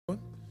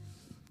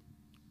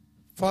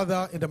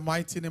Father, in the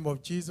mighty name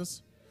of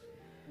Jesus,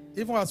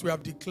 even as we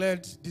have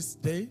declared this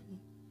day,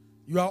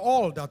 you are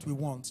all that we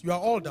want. You are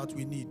all that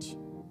we need.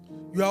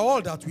 You are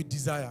all that we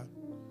desire.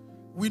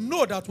 We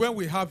know that when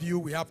we have you,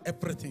 we have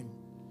everything.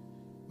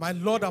 My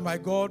Lord and my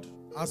God,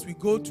 as we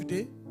go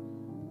today,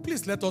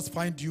 please let us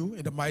find you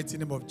in the mighty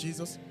name of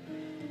Jesus.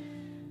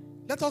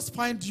 Let us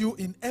find you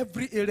in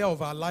every area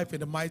of our life in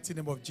the mighty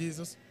name of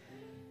Jesus.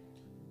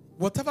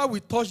 Whatever we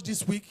touch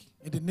this week,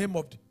 in the name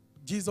of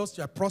Jesus,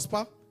 shall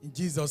prosper in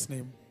Jesus'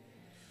 name.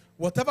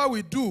 Whatever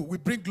we do, we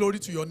bring glory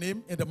to your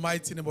name in the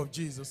mighty name of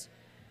Jesus.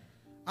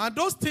 And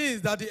those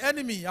things that the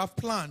enemy have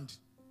planned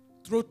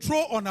to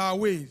throw on our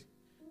way,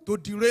 to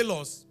derail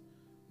us,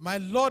 my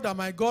Lord and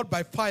my God,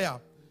 by fire,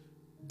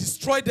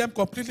 destroy them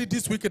completely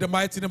this week in the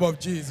mighty name of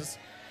Jesus.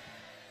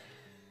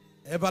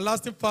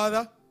 Everlasting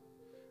Father,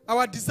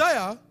 our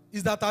desire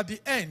is that at the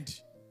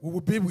end, we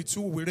will be with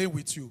you, we will reign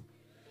with you.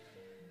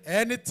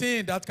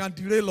 Anything that can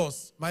derail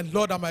us, my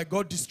Lord and my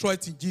God, destroy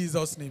it in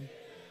Jesus' name.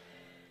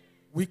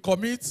 We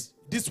commit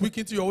this week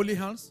into your holy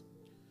hands.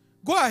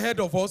 Go ahead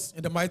of us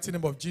in the mighty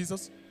name of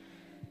Jesus.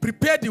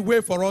 Prepare the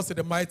way for us in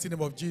the mighty name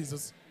of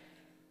Jesus.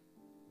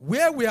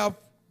 Where we have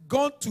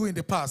gone to in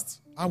the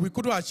past and we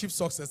couldn't achieve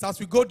success, as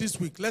we go this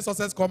week, let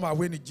success come our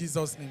way in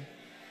Jesus' name.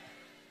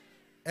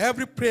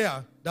 Every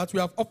prayer that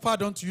we have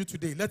offered unto you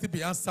today, let it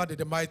be answered in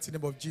the mighty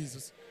name of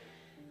Jesus.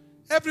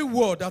 Every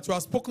word that you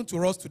have spoken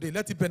to us today,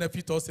 let it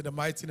benefit us in the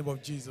mighty name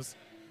of Jesus.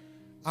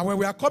 And when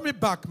we are coming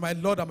back, my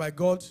Lord and my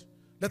God,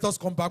 let us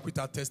come back with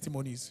our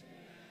testimonies.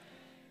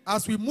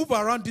 As we move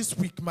around this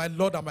week, my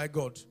Lord and my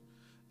God,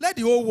 let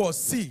the whole world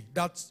see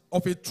that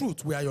of a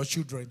truth we are your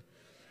children.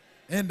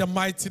 In the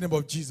mighty name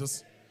of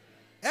Jesus.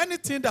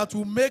 Anything that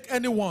will make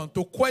anyone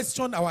to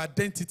question our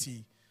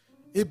identity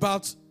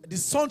about the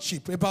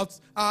sonship, about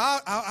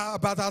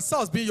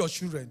ourselves being your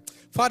children,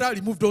 Father,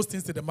 remove those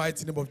things in the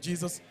mighty name of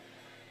Jesus.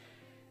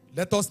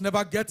 Let us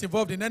never get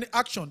involved in any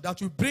action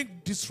that will bring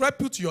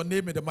disrepute to your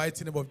name in the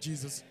mighty name of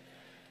Jesus.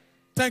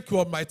 Thank you,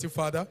 Almighty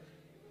Father.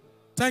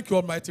 Thank you,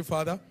 Almighty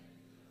Father.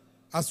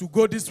 As you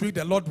go this week,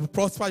 the Lord will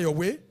prosper your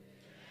way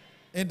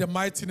in the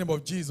mighty name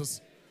of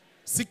Jesus.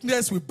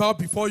 Sickness will bow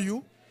before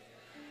you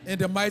in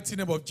the mighty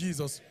name of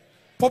Jesus.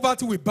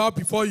 Poverty will bow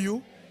before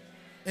you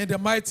in the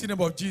mighty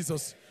name of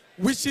Jesus.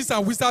 Witches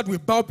and wizards will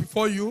bow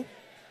before you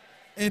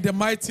in the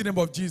mighty name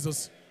of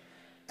Jesus.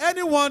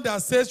 Anyone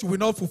that says you will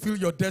not fulfill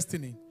your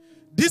destiny,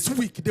 this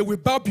week they will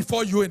bow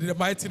before you in the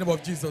mighty name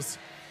of Jesus.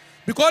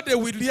 Because they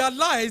will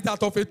realize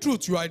that of a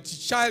truth you are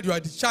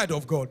the child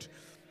of God.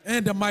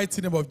 In the mighty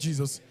name of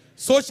Jesus.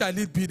 So shall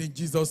it be in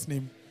Jesus'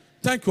 name.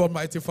 Thank you,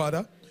 Almighty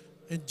Father.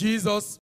 In Jesus'